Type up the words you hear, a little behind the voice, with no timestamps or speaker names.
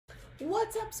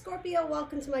What's up, Scorpio?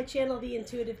 Welcome to my channel, The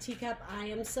Intuitive Teacup. I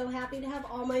am so happy to have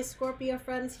all my Scorpio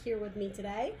friends here with me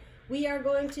today. We are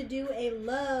going to do a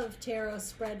love tarot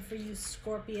spread for you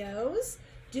Scorpios.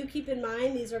 Do keep in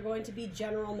mind these are going to be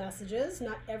general messages.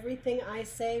 Not everything I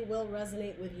say will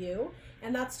resonate with you,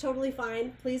 and that's totally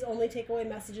fine. Please only take away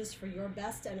messages for your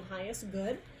best and highest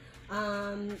good.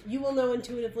 You will know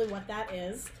intuitively what that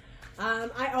is.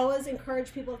 I always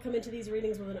encourage people to come into these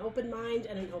readings with an open mind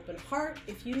and an open heart.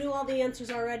 If you knew all the answers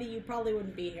already, you probably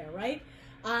wouldn't be here, right?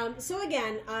 So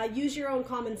again, use your own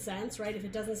common sense, right? If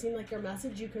it doesn't seem like your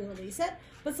message, you can release it.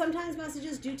 But sometimes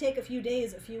messages do take a few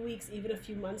days, a few weeks, even a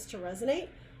few months to resonate.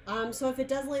 So if it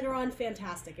does later on,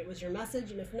 fantastic. It was your message,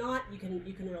 and if not, you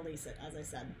can release it, as I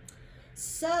said.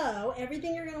 So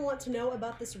everything you're going to want to know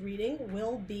about this reading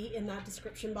will be in that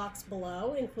description box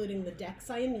below, including the decks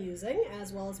I am using,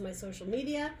 as well as my social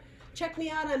media. Check me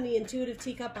out on The Intuitive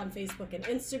Teacup on Facebook and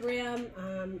Instagram.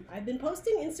 I've been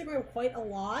posting Instagram quite a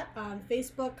lot,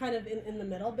 Facebook kind of in the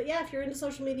middle. But yeah, if you're into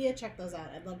social media, check those out.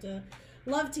 I'd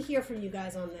love to hear from you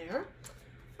guys on there.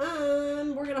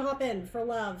 We're going to hop in for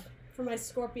love. For my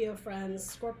Scorpio friends,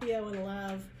 Scorpio in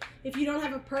love. If you don't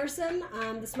have a person,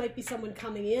 this might be someone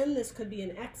coming in. This could be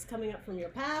an ex coming up from your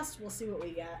past. We'll see what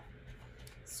we get.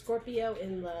 Scorpio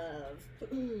in love.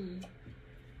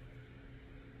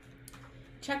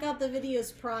 Check out the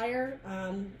videos prior.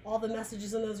 All the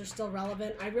messages in those are still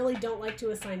relevant. I really don't like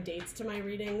to assign dates to my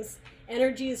readings.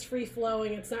 Energy is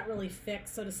free-flowing. It's not really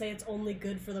fixed. So to say it's only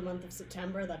good for the month of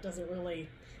September, that doesn't really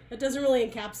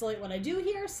encapsulate what I do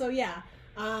here. So yeah.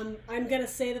 I'm going to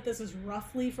say that this is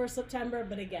roughly for September,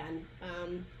 but again,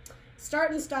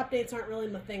 start and stop dates aren't really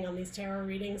my thing on these tarot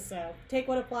readings, so take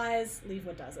what applies, leave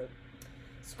what doesn't.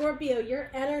 Scorpio, your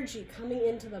energy coming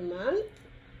into the month.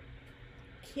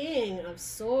 King of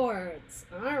Swords.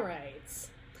 All right.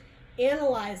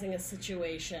 Analyzing a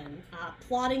situation,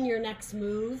 plotting your next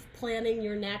move, planning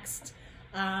your next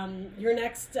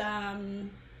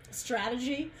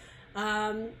strategy.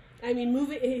 I mean,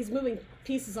 he's moving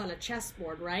pieces on a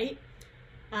chessboard, right?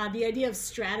 The idea of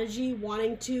strategy,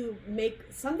 wanting to make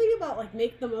something about like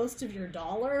make the most of your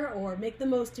dollar or make the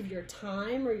most of your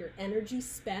time or your energy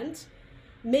spent.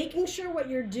 Making sure what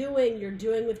you're doing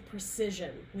with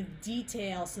precision, with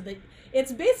detail, so that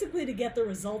it's basically to get the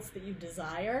results that you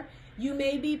desire. You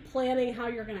may be planning how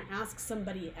you're going to ask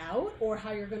somebody out or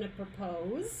how you're going to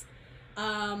propose.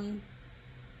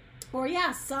 Or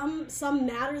yeah, some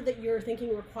matter that you're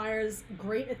thinking requires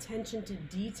great attention to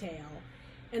detail.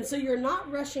 And so you're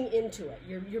not rushing into it.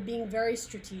 You're being very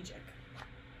strategic.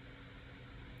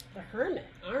 The Hermit.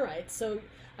 All right. So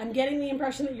I'm getting the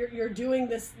impression that you're doing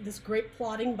this great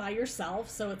plotting by yourself.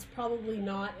 So it's probably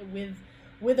not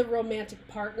with a romantic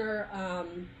partner.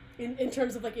 In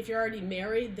terms of like if you're already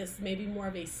married, this may be more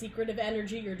of a secretive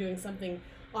energy. You're doing something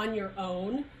on your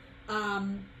own.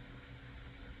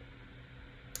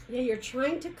 Yeah, you're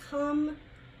trying to come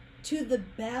to the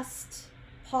best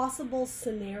possible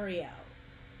scenario.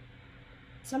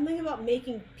 Something about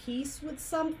making peace with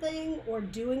something or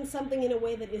doing something in a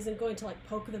way that isn't going to like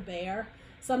poke the bear.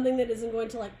 Something that isn't going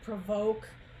to like provoke.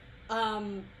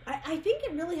 I think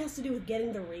it really has to do with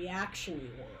getting the reaction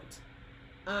you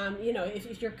want. You know,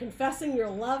 if you're confessing your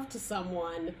love to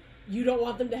someone, you don't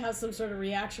want them to have some sort of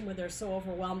reaction where they're so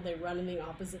overwhelmed they run in the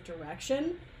opposite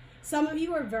direction. Some of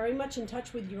you are very much in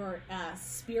touch with your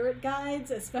spirit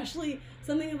guides, especially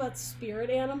something about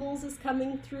spirit animals is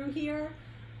coming through here.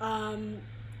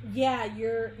 Yeah,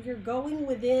 you're going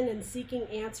within and seeking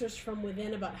answers from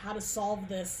within about how to solve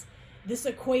this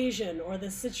equation or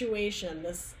this situation.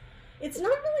 It's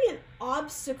not really an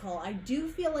obstacle. I do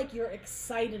feel like you're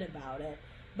excited about it,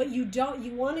 but you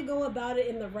want to go about it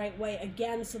in the right way,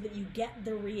 again, so that you get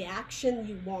the reaction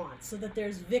you want, so that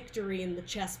there's victory in the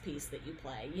chess piece that you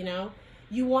play, you know?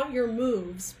 You want your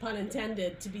moves, pun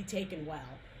intended, to be taken well,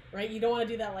 right? You don't want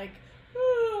to do that like,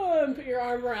 oh, and put your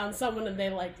arm around someone and they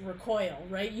like recoil,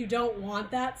 right? You don't want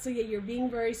that, so yeah, you're being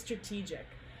very strategic.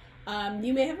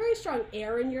 You may have very strong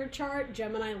air in your chart,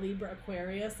 Gemini, Libra,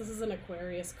 Aquarius. This is an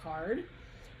Aquarius card.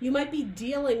 You might be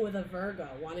dealing with a Virgo,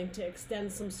 wanting to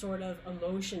extend some sort of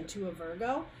emotion to a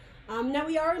Virgo. Now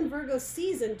we are in Virgo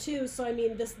season too, so I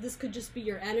mean this could just be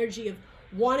your energy of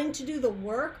wanting to do the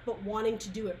work, but wanting to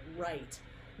do it right.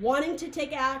 Wanting to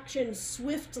take action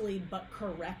swiftly but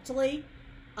correctly.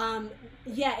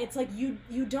 Yeah, it's like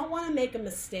you don't want to make a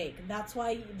mistake. That's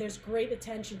why there's great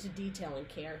attention to detail and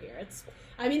care here.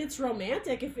 It's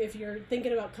romantic if you're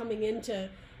thinking about coming into,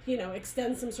 you know,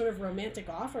 extend some sort of romantic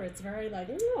offer. It's very like,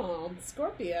 oh,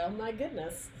 Scorpio, my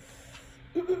goodness.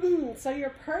 So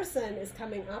your person is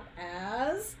coming up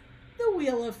as the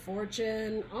Wheel of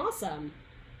Fortune. Awesome.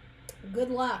 Good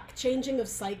luck. Changing of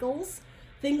cycles.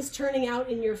 Things turning out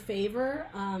in your favor.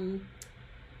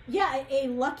 Yeah, a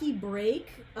lucky break.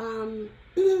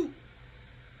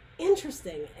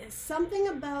 Interesting. Something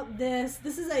about this.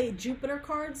 This is a Jupiter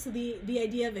card, so the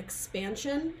idea of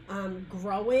expansion,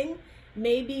 growing,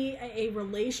 maybe a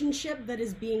relationship that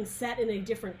is being set in a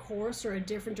different course or a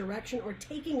different direction or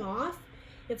taking off.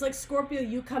 It's like Scorpio,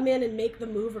 you come in and make the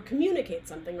move or communicate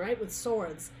something, right, with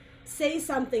swords. Say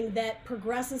something that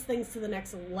progresses things to the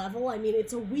next level. I mean,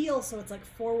 it's a wheel, so it's like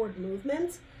forward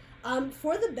movement.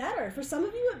 For the better. For some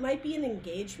of you, it might be an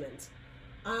engagement.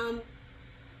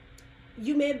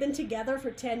 You may have been together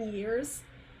for 10 years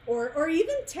or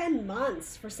even 10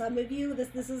 months. For some of you,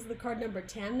 this is the card number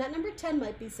 10. That number 10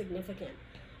 might be significant.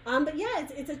 But yeah,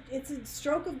 it's a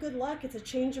stroke of good luck. It's a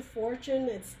change of fortune.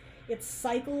 It's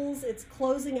cycles. It's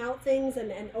closing out things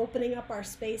and opening up our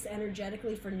space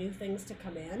energetically for new things to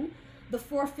come in. The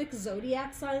 4 fixed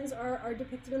zodiac signs are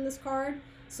depicted in this card.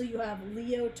 So you have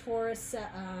Leo, Taurus,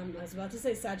 I was about to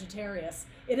say Sagittarius.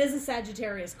 It is a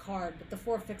Sagittarius card, but the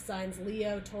 4 fixed signs,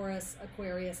 Leo, Taurus,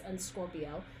 Aquarius, and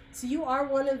Scorpio. So you are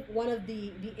one of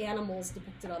the animals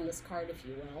depicted on this card, if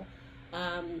you will.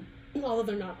 Although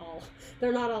they're not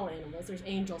all animals. There's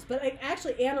angels, but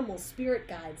actually animals, spirit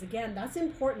guides. Again, that's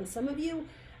important. Some of you,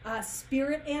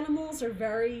 spirit animals are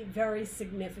very, very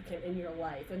significant in your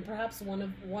life, and perhaps one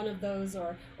of those,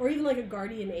 or even like a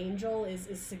guardian angel, is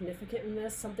significant in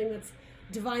this. Something that's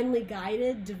divinely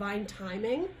guided, divine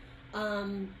timing.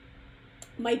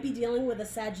 Might be dealing with a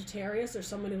Sagittarius or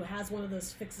someone who has one of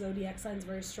those fixed zodiac signs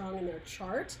very strong in their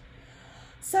chart.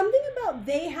 Something about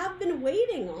they have been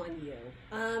waiting on you.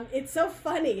 It's so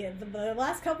funny. The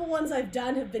last couple ones I've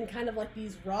done have been kind of like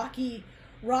these rocky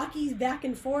back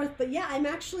and forth. But yeah, I'm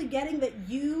actually getting that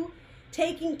you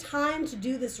taking time to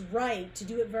do this right, to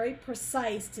do it very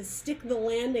precise, to stick the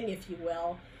landing, if you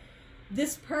will.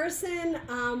 This person,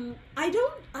 I'm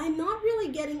not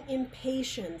really getting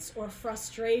impatience or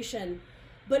frustration,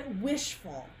 but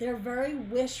wishful. They're very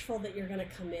wishful that you're going to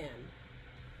come in.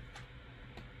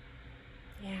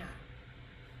 Yeah.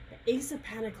 The Ace of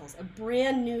Pentacles, a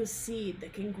brand new seed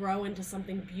that can grow into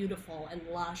something beautiful and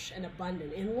lush and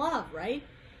abundant in love, right?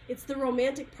 It's the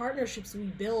romantic partnerships we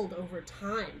build over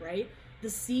time, right? The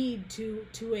seed to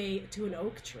an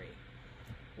oak tree.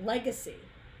 Legacy.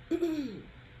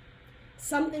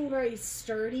 Something very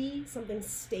sturdy, something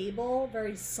stable,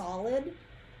 very solid,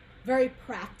 very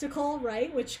practical,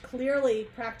 right? Which clearly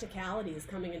practicality is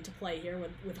coming into play here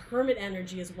with hermit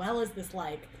energy, as well as this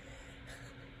like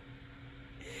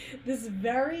this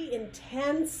very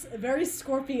intense, very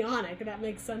scorpionic, if that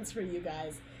makes sense for you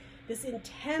guys. This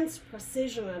intense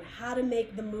precision on how to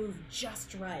make the move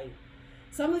just right.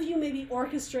 Some of you may be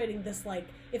orchestrating this, like,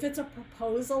 if it's a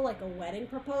proposal, like a wedding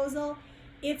proposal,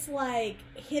 it's like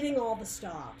hitting all the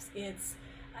stops. It's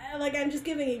like, I'm just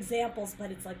giving examples,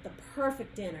 but it's like the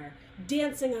perfect dinner,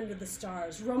 dancing under the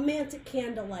stars, romantic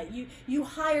candlelight. You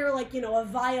hire, like, you know, a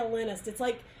violinist. It's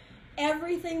like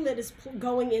everything that is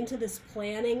going into this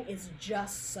planning is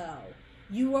just so.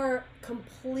 You are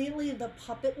completely the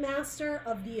puppet master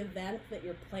of the event that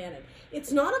you're planning.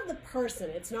 It's not of the person.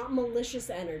 It's not malicious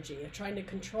energy of trying to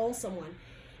control someone.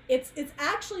 It's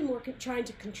actually more trying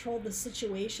to control the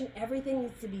situation. Everything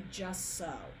needs to be just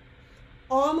so.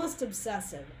 Almost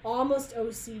obsessive, almost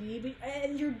OCD,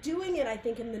 and you're doing it, I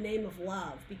think, in the name of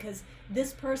love, because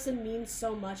this person means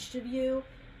so much to you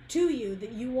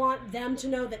that you want them to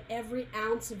know that every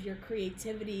ounce of your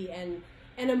creativity and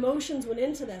emotions went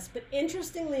into this. But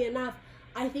interestingly enough,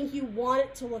 I think you want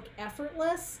it to look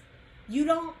effortless. You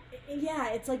don't, yeah,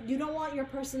 it's like you don't want your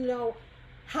person to know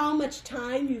how much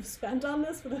time you've spent on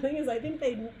this. But the thing is, I think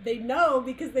they know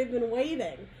because they've been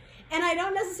waiting. And I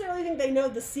don't necessarily think they know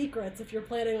the secrets if you're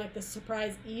planning like this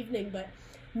surprise evening, but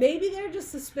maybe they're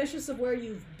just suspicious of where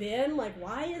you've been. Like,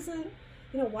 why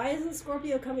isn't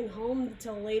Scorpio coming home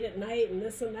till late at night and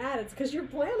this and that? It's because you're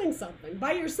planning something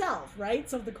by yourself, right?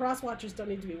 So the cross watchers don't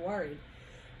need to be worried.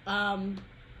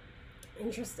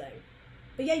 Interesting.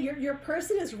 But yeah, your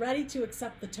person is ready to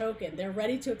accept the token. They're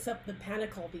ready to accept the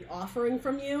pentacle, the offering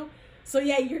from you. So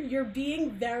yeah, you're being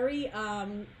very, I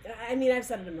mean, I've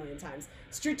said it a million times,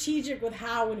 strategic with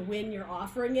how and when you're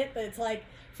offering it, but it's like,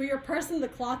 for your person, the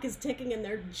clock is ticking and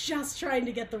they're just trying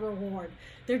to get the reward.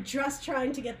 They're just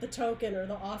trying to get the token or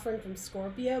the offering from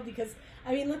Scorpio, because,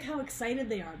 I mean, look how excited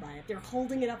they are by it. They're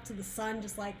holding it up to the sun,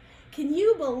 just like, can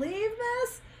you believe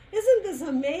this? Isn't this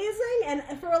amazing? And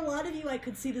for a lot of you, I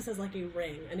could see this as like a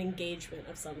ring, an engagement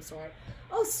of some sort.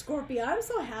 Oh, Scorpio, I'm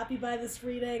so happy by this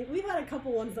reading. We've had a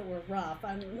couple ones that were rough.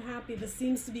 I'm happy. This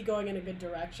seems to be going in a good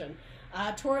direction.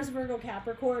 Taurus, Virgo,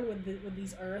 Capricorn with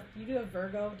these Earth. You do have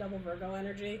Virgo, double Virgo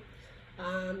energy.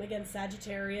 Again,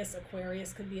 Sagittarius,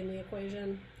 Aquarius could be in the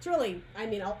equation. It's really, I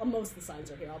mean, most of the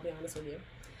signs are here, I'll be honest with you.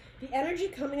 The energy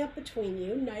coming up between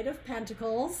you, Knight of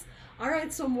Pentacles. All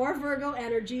right, so more Virgo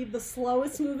energy, the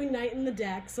slowest moving knight in the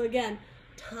deck. So again,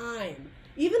 time.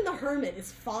 Even the Hermit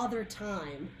is father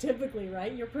time, typically,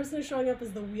 right? Your person is showing up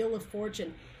as the Wheel of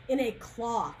Fortune in a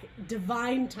clock,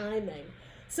 divine timing.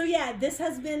 So yeah, this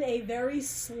has been a very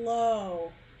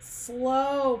slow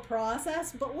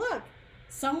process, but look,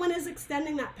 someone is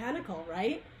extending that pentacle,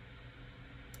 right?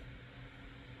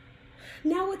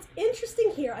 Now, what's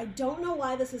interesting here, I don't know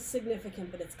why this is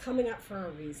significant, but it's coming up for a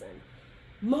reason.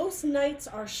 Most knights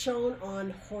are shown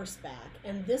on horseback,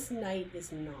 and this knight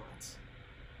is not.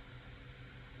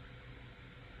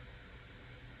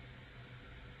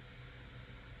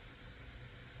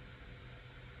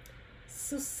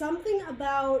 So something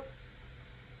about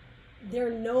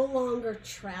they're no longer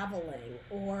traveling,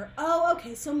 or, oh,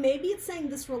 okay, so maybe it's saying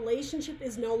this relationship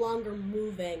is no longer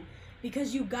moving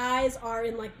because you guys are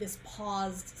in like this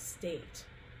paused state.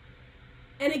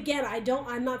 And again,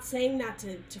 I'm not saying that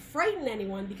to frighten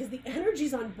anyone, because the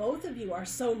energies on both of you are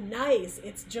so nice.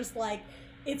 It's just like,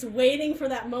 it's waiting for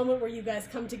that moment where you guys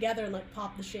come together and like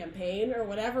pop the champagne or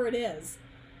whatever it is.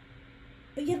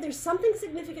 But yeah, there's something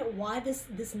significant why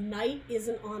this knight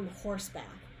isn't on horseback.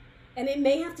 And it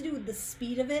may have to do with the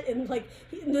speed of it. And like,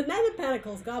 the Knight of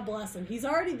Pentacles, God bless him, he's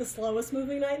already the slowest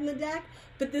moving knight in the deck,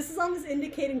 but this is almost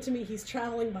indicating to me he's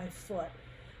traveling by foot.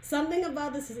 Something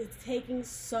about this is it's taking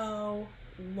so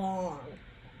long.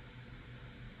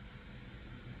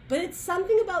 But it's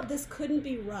something about this couldn't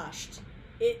be rushed.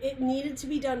 It needed to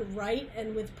be done right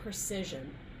and with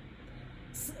precision.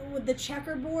 So with the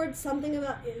checkerboard, something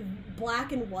about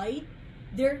black and white,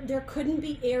 there couldn't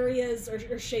be areas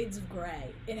or shades of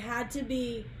gray. It had to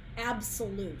be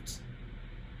absolute.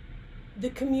 The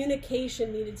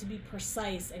communication needed to be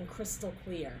precise and crystal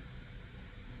clear.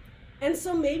 And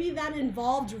so maybe that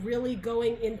involved really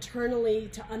going internally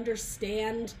to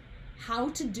understand how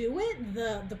to do it,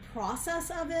 the process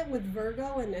of it with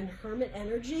Virgo and Hermit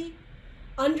energy,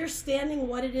 understanding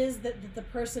what it is that the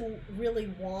person really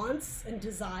wants and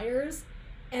desires,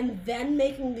 and then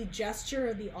making the gesture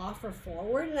or the offer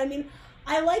forward. And I mean,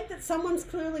 I like that someone's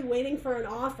clearly waiting for an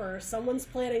offer, someone's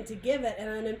planning to give it,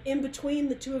 and then in between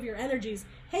the two of your energies,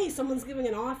 hey, someone's giving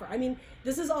an offer. I mean,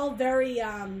 this is all very,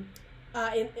 I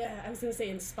was going to say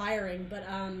inspiring, but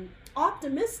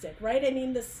optimistic, right? I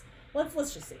mean, this,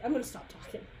 let's just see. I'm going to stop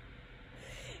talking.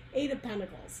 8 of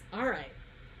Pentacles. All right.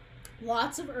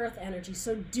 Lots of earth energy,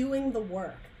 so doing the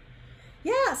work.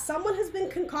 Yeah, someone has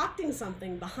been concocting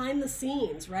something behind the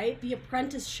scenes, right? The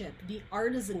apprenticeship, the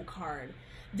artisan card.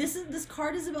 This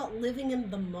card is about living in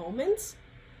the moment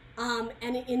and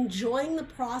enjoying the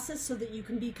process so that you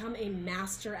can become a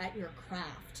master at your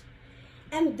craft.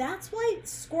 And that's why,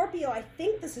 Scorpio, I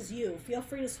think this is you. Feel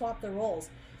free to swap the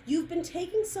roles. You've been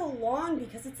taking so long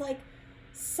because it's like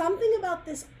something about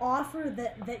this offer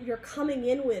that you're coming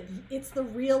in with, it's the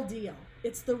real deal.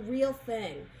 It's the real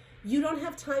thing. You don't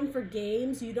have time for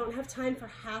games. You don't have time for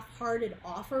half-hearted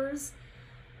offers.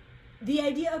 The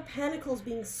idea of Pentacles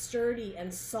being sturdy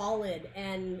and solid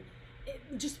and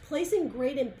just placing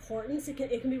great importance,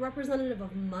 it can be representative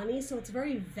of money, so it's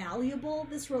very valuable,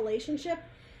 this relationship.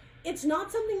 It's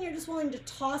not something you're just willing to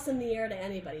toss in the air to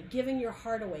anybody, giving your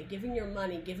heart away, giving your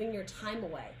money, giving your time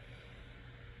away.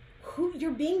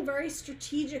 You're being very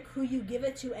strategic who you give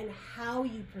it to and how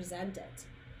you present it.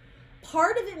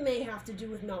 Part of it may have to do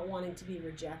with not wanting to be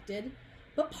rejected,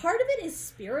 but part of it is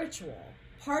spiritual.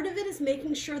 Part of it is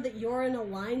making sure that you're in a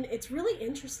line. It's really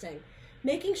interesting.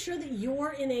 Making sure that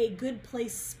you're in a good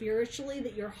place spiritually,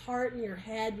 that your heart and your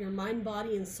head, your mind,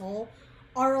 body, and soul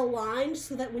are aligned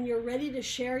so that when you're ready to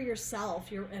share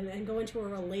yourself and go into a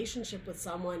relationship with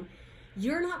someone,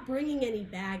 you're not bringing any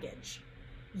baggage.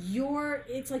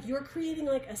 It's like you're creating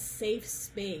like a safe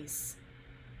space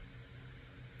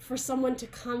for someone to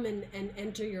come and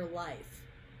enter your life.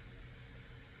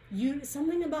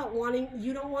 Something about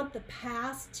you don't want the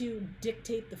past to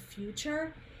dictate the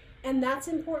future. And that's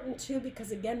important too,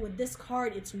 because again, with this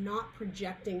card, it's not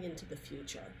projecting into the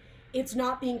future. It's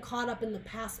not being caught up in the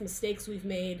past mistakes we've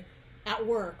made at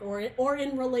work or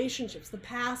in relationships. The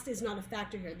past is not a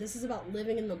factor here. This is about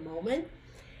living in the moment.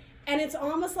 And it's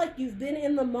almost like you've been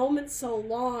in the moment so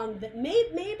long that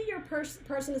maybe your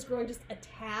person is growing just a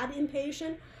tad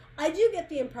impatient. I do get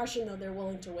the impression, though, they're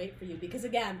willing to wait for you because,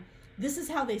 again, this is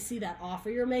how they see that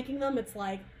offer you're making them. It's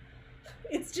like,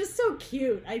 It's just so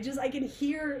cute. I can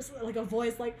hear like a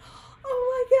voice like,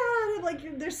 oh my God. And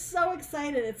like, they're so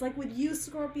excited. It's like with you,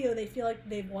 Scorpio, they feel like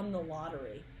they've won the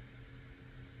lottery.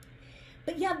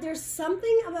 But yeah, there's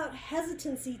something about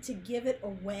hesitancy to give it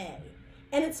away.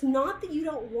 And it's not that you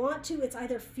don't want to, it's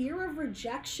either fear of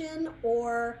rejection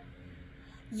or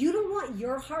you don't want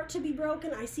your heart to be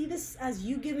broken. I see this as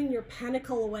you giving your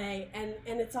pentacle away, and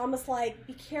it's almost like,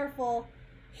 be careful,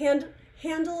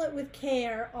 handle it with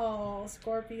care. Oh,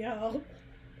 Scorpio.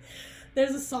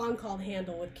 There's a song called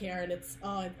Handle with Care, and it's,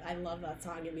 oh, I love that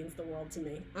song. It means the world to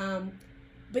me.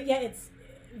 But yeah, it's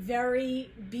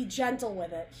very, be gentle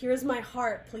with it. Here's my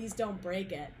heart, please don't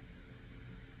break it.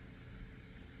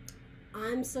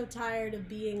 I'm so tired of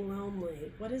being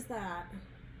lonely. What is that?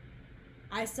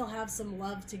 I still have some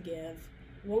love to give.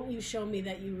 Won't you show me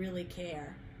that you really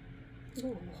care?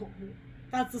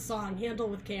 That's the song, Handle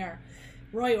with Care.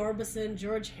 Roy Orbison,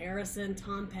 George Harrison,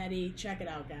 Tom Petty. Check it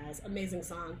out, guys. Amazing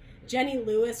song. Jenny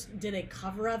Lewis did a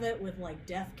cover of it with like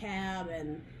Death Cab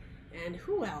and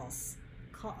who else?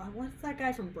 What's that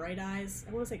guy from Bright Eyes?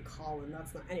 I want to say Colin.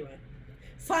 That's not. Anyway.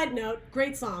 Side note,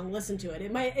 great song. Listen to it.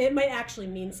 It might actually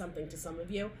mean something to some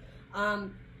of you.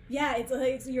 Yeah,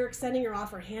 it's you're extending your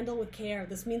offer. Handle with care.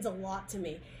 This means a lot to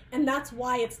me, and that's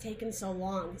why it's taken so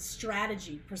long.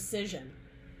 Strategy, precision.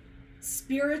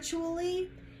 Spiritually,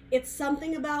 it's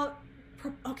something about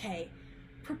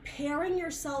preparing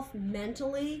yourself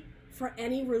mentally for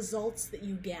any results that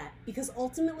you get, because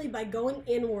ultimately, by going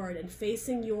inward and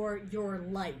facing your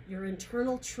light, your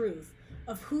internal truth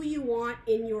of who you want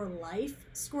in your life,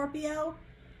 Scorpio,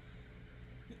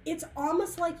 it's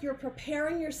almost like you're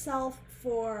preparing yourself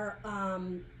for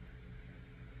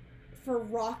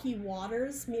rocky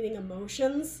waters, meaning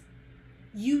emotions.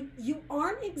 You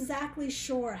aren't exactly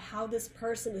sure how this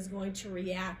person is going to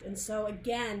react, and so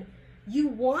again, you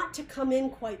want to come in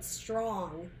quite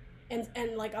strong and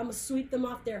like I'm gonna sweep them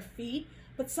off their feet.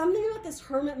 But something about this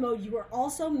hermit mode, you are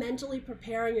also mentally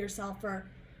preparing yourself for,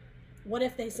 what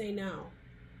if they say no?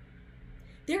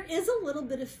 There is a little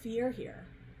bit of fear here.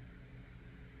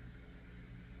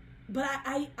 But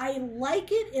I like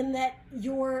it in that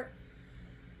you're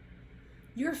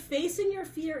facing your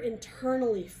fear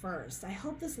internally first. I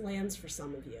hope this lands for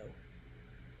some of you.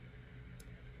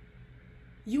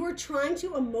 You are trying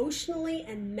to emotionally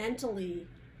and mentally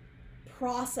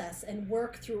process and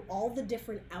work through all the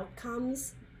different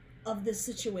outcomes of this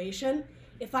situation.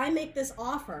 If I make this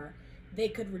offer, they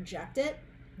could reject it.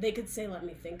 They could say, let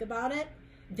me think about it.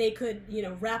 They could,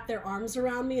 wrap their arms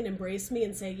around me and embrace me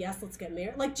and say, yes, let's get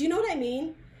married. Like, do you know what I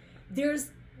mean? There's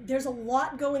a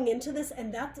lot going into this,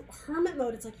 and that's hermit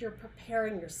mode. It's like you're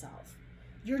preparing yourself.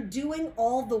 You're doing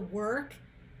all the work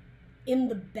in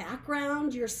the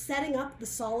background. You're setting up the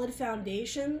solid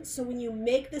foundation. So when you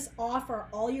make this offer,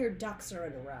 all your ducks are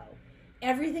in a row.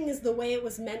 Everything is the way it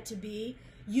was meant to be.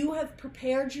 You have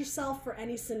prepared yourself for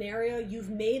any scenario.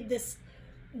 You've made this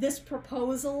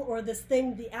proposal or this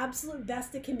thing the absolute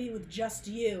best it can be with just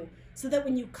you, so that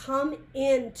when you come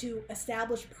in to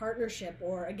establish partnership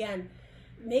or, again,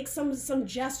 make some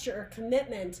gesture or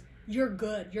commitment, you're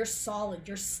good, you're solid,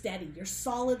 you're steady, you're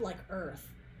solid like earth.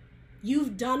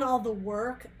 You've done all the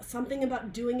work, something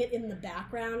about doing it in the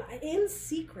background, in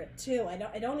secret too. I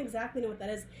don't exactly know what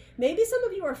that is. Maybe some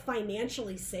of you are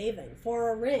financially saving for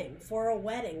a ring, for a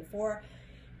wedding,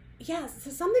 so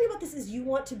something about this is you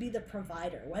want to be the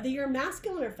provider. Whether you're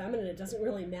masculine or feminine, it doesn't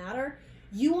really matter.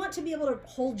 You want to be able to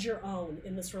hold your own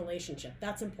in this relationship.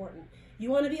 That's important. You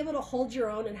want to be able to hold your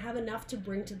own and have enough to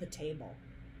bring to the table.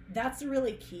 That's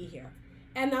really key here.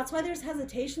 And that's why there's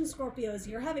hesitation, Scorpio, is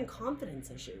you're having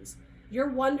confidence issues. You're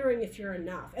wondering if you're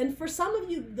enough. And for some of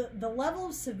you, the level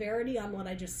of severity on what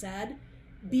I just said,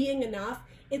 being enough,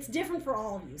 it's different for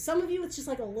all of you. Some of you, it's just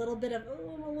like a little bit of,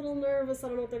 oh, I'm a little nervous, I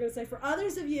don't know what they're going to say. For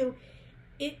others of you,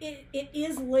 it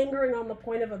is lingering on the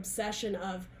point of obsession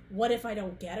of, what if I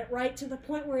don't get it right, to the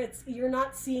point where you're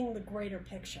not seeing the greater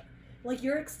picture. Like,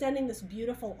 you're extending this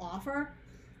beautiful offer,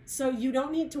 so you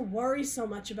don't need to worry so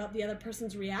much about the other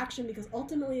person's reaction, because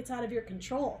ultimately it's out of your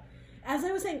control. As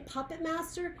I was saying, puppet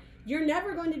master, you're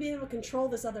never going to be able to control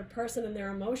this other person and their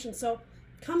emotions. So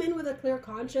come in with a clear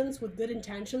conscience, with good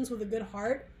intentions, with a good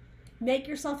heart. Make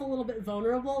yourself a little bit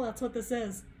vulnerable. That's what this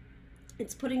is.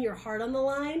 It's putting your heart on the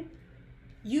line.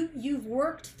 You've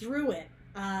worked through it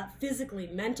physically,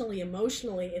 mentally,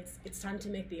 emotionally. It's time to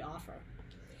make the offer.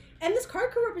 And this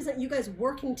card could represent you guys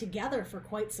working together for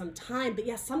quite some time. But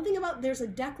yes, something about, there's a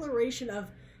declaration of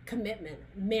commitment,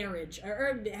 marriage,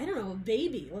 or I don't know, a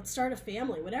baby. Let's start a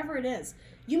family, whatever it is.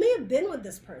 You may have been with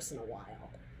this person a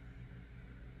while.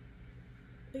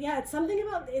 But yeah, it's something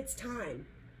about, it's time.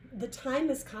 the time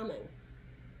is coming.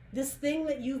 This thing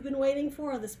that you've been waiting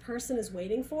for, or this person is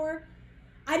waiting for,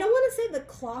 I don't want to say the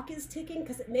clock is ticking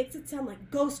because it makes it sound like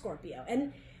go Scorpio.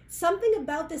 And something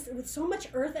about this, with so much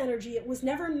earth energy, it was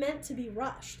never meant to be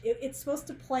rushed. It's supposed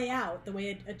to play out the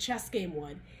way a chess game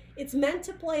would. It's meant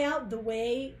to play out the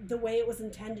way it was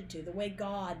intended to, the way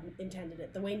God intended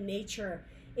it, the way nature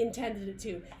intended it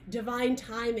to, divine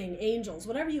timing, angels,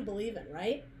 whatever you believe in,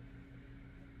 right?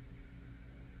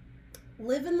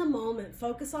 Live in the moment,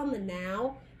 focus on the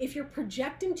now. If you're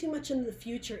projecting too much into the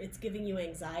future, it's giving you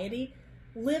anxiety.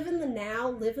 Live in the now,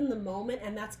 live in the moment,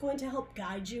 and that's going to help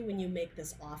guide you when you make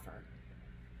this offer.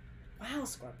 Wow,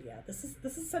 Scorpio, this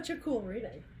is such a cool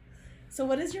reading. So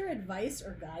what is your advice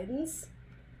or guidance?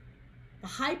 The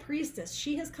High Priestess,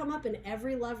 she has come up in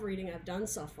every love reading I've done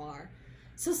so far.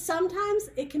 So sometimes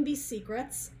it can be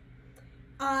secrets.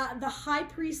 The High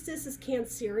Priestess is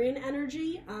Cancerian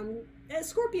energy.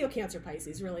 Scorpio, Cancer,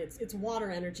 Pisces, really, it's water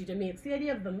energy to me. It's the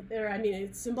idea of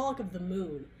it's symbolic of the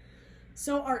moon.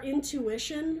 So our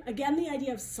intuition, again, the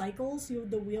idea of cycles, you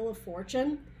have the Wheel of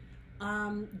Fortune,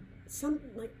 some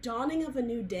like dawning of a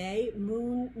new day,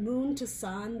 moon to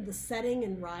sun, the setting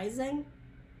and rising.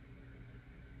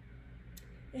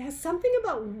 It has something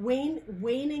about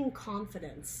waning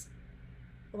confidence,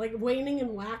 like waning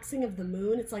and waxing of the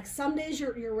moon. It's like some days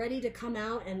you're ready to come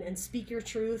out and speak your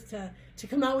truth, to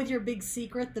come out with your big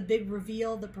secret, the big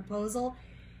reveal, the proposal.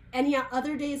 And yeah,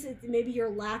 other days maybe you're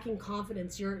lacking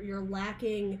confidence. You're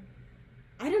lacking,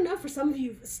 I don't know, for some of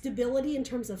you, stability in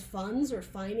terms of funds or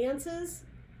finances.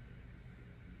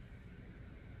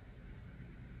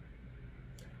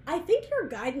 I think your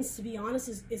guidance, to be honest,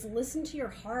 is listen to your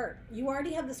heart. You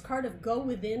already have this card of go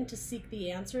within to seek the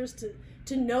answers,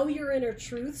 to know your inner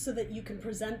truth so that you can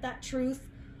present that truth.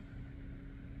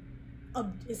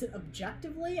 Is it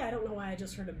objectively? I don't know why I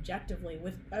just heard objectively.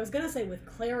 I was going to say with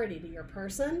clarity to your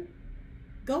person.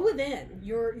 Go within.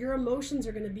 Your emotions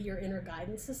are going to be your inner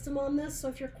guidance system on this. So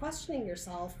if you're questioning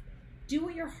yourself, do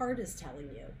what your heart is telling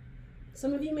you.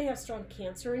 Some of you may have strong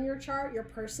Cancer in your chart. Your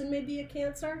person may be a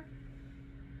Cancer.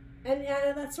 And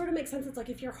that sort of makes sense. It's like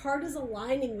if your heart is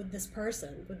aligning with this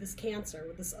person, with this Cancer,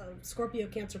 with this Scorpio,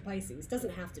 Cancer, Pisces, doesn't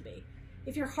have to be.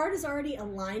 If your heart is already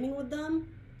aligning with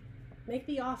them, make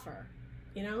the offer.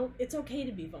 You know, it's okay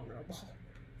to be vulnerable.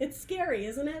 It's scary,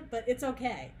 isn't it? But it's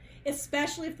okay.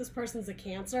 Especially if this person's a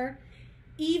Cancer.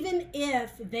 Even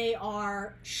if they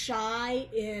are shy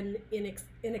in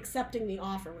accepting the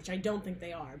offer, which I don't think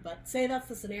they are, but say that's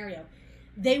the scenario.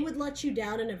 They would let you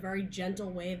down in a very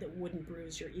gentle way that wouldn't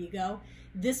bruise your ego.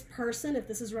 This person, if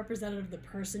this is representative of the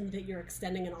person that you're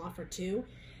extending an offer to,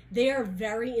 they are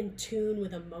very in tune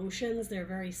with emotions. They're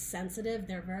very sensitive.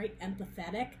 They're very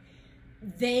empathetic.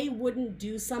 They wouldn't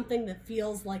do something that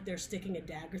feels like they're sticking a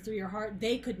dagger through your heart.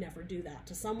 They could never do that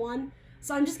to someone.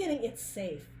 So I'm just getting it's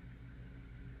safe.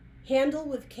 Handle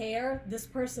with care. This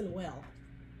person will.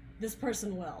 This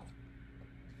person will.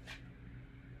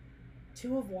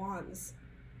 Two of Wands.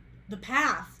 The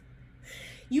path.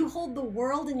 You hold the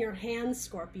world in your hands,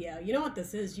 Scorpio. You know what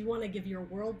this is. You want to give your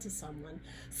world to someone.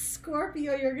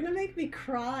 Scorpio, you're going to make me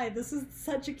cry. This is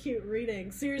such a cute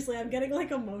reading. Seriously, I'm getting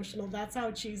like emotional. That's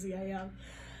how cheesy I am.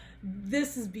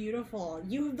 This is beautiful.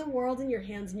 You have the world in your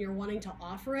hands and you're wanting to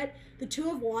offer it. The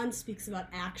Two of Wands speaks about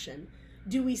action.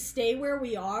 Do we stay where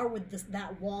we are with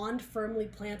that wand firmly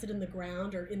planted in the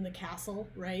ground or in the castle,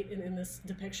 right, in this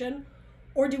depiction?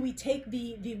 Or do we take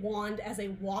the wand as a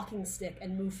walking stick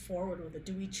and move forward with it?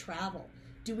 Do we travel?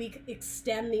 Do we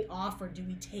extend the offer? Do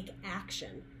we take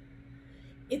action?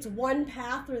 It's one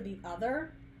path or the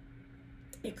other.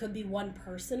 It could be one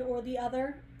person or the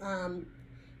other.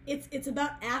 It's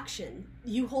about action.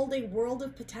 You hold a world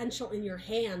of potential in your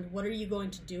hand. What are you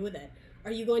going to do with it?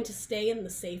 Are you going to stay in the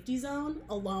safety zone,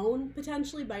 alone,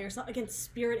 potentially, by yourself? Again,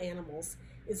 spirit animals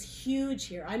is huge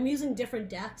here. I'm using different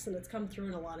decks, and it's come through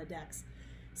in a lot of decks.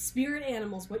 Spirit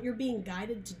animals, what you're being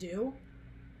guided to do.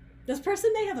 This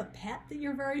person may have a pet that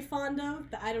you're very fond of.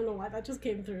 I don't know why that just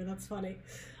came through. That's funny.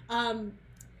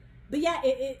 But yeah,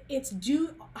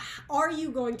 are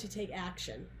you going to take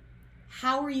action?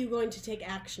 How are you going to take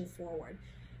action forward?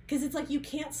 Because it's like you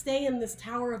can't stay in this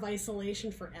tower of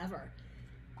isolation forever.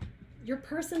 Your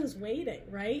person is waiting,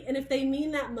 right? And if they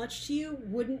mean that much to you,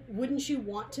 wouldn't you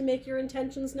want to make your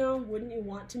intentions known? Wouldn't you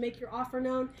want to make your offer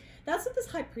known? That's what this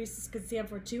High Priestess could stand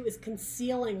for too, is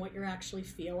concealing what you're actually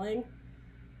feeling.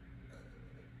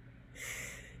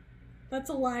 That's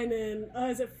a line in,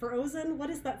 is it Frozen? What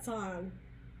is that song?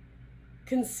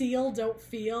 Conceal, don't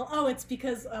feel. Oh, it's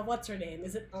because, what's her name?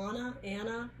 Is it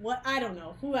Anna? What? I don't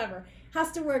know. Whoever.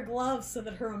 Has to wear gloves so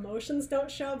that her emotions don't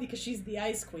show because she's the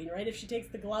ice queen, right? If she takes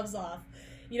the gloves off,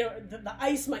 the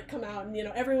ice might come out and,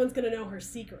 everyone's going to know her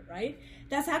secret, right?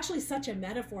 That's actually such a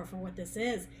metaphor for what this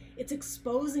is. It's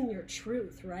exposing your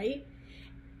truth, right?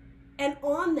 And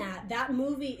on that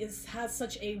movie has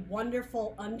such a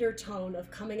wonderful undertone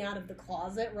of coming out of the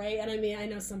closet, right? And I mean, I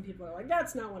know some people are like,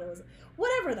 that's not what it was.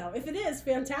 Whatever, though. If it is,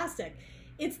 fantastic.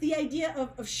 It's the idea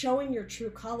of showing your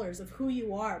true colors, of who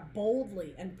you are,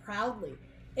 boldly and proudly,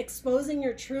 exposing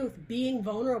your truth, being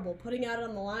vulnerable, putting out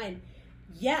on the line.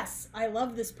 Yes, I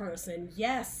love this person.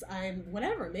 Yes, I'm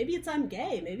whatever. Maybe I'm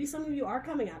gay. Maybe some of you are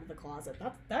coming out of the closet.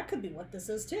 That could be what this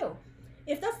is, too.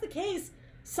 If that's the case,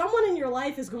 someone in your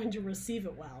life is going to receive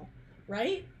it well,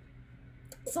 right?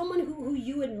 Someone who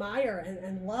you admire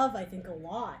and love, I think, a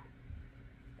lot.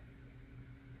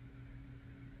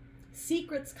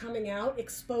 Secrets coming out,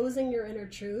 exposing your inner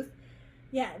truth.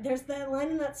 Yeah, there's that line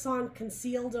in that song,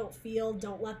 conceal, don't feel,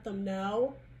 don't let them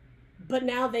know. But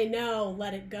now they know,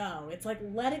 let it go. It's like,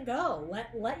 let it go.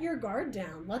 Let your guard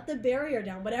down. Let the barrier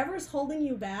down. Whatever's holding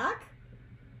you back,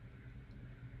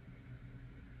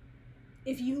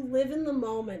 if you live in the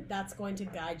moment, that's going to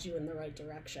guide you in the right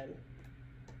direction.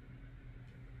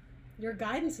 Your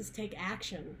guidance is take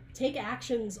action. Take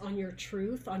actions on your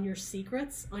truth, on your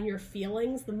secrets, on your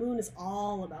feelings. The moon is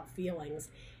all about feelings.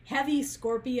 Heavy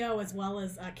Scorpio as well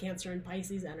as Cancer and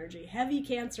Pisces energy. Heavy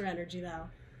Cancer energy, though.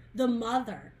 The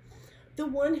mother. The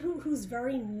one who's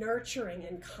very nurturing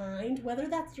and kind, whether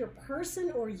that's your person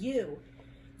or you.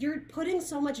 You're putting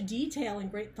so much detail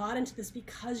and great thought into this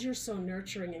because you're so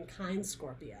nurturing and kind,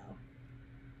 Scorpio.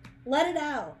 Let it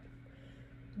out.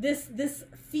 This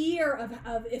fear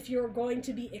of if you're going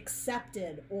to be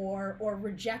accepted or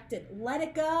rejected, let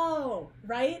it go,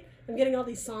 right? I'm getting all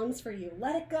these songs for you.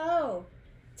 Let it go.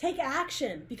 Take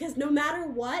action, because no matter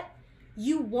what,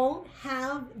 you won't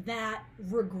have that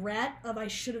regret of I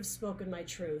should have spoken my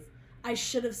truth. I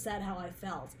should have said how I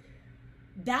felt.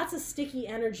 That's a sticky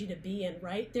energy to be in,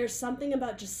 right? There's something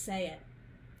about just say it.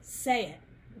 Say it.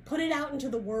 Put it out into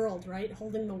the world, right?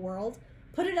 Holding the world.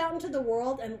 Put it out into the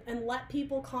world and let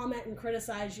people comment and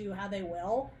criticize you how they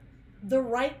will. The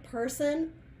right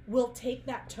person will take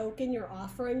that token you're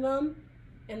offering them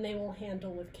and they will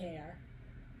handle with care.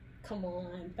 Come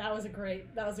on. That was a great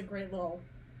little...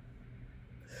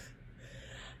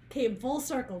 Came full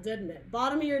circle, didn't it?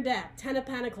 Bottom of your deck, Ten of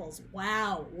Pentacles.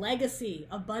 Wow. Legacy,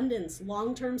 abundance,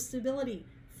 long-term stability,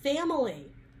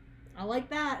 family. I like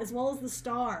that, as well as the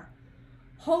Star.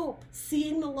 Hope,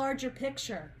 seeing the larger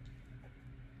picture.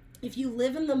 If you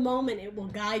live in the moment, it will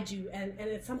guide you, and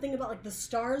it's something about like the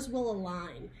stars will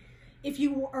align. If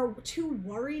you are too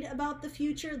worried about the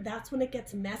future, that's when it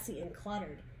gets messy and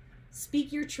cluttered.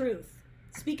 Speak your truth.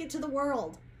 Speak it to the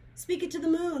world. Speak it to the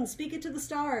moon. Speak it to the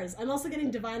stars. I'm also getting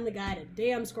divinely guided.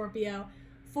 Damn, Scorpio.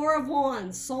 Four of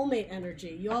Wands, soulmate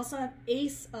energy. You also have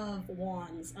Ace of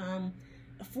Wands.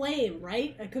 A flame,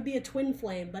 right? It could be a twin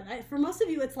flame, but for most of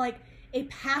you, it's like a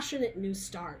passionate new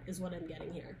start is what I'm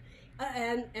getting here.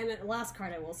 And last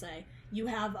card I will say, you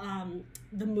have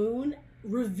the moon,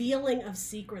 revealing of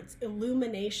secrets,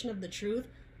 illumination of the truth,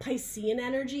 Piscean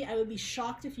energy. I would be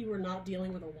shocked if you were not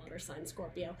dealing with a water sign,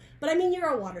 Scorpio. But I mean, you're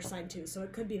a water sign too, so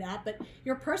it could be that. But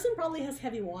your person probably has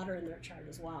heavy water in their chart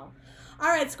as well. All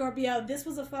right, Scorpio, this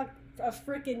was a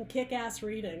freaking kick-ass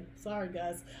reading. Sorry,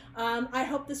 guys. I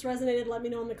hope this resonated. Let me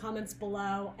know in the comments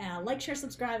below. Like, share,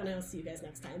 subscribe, and I will see you guys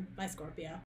next time. Bye, Scorpio.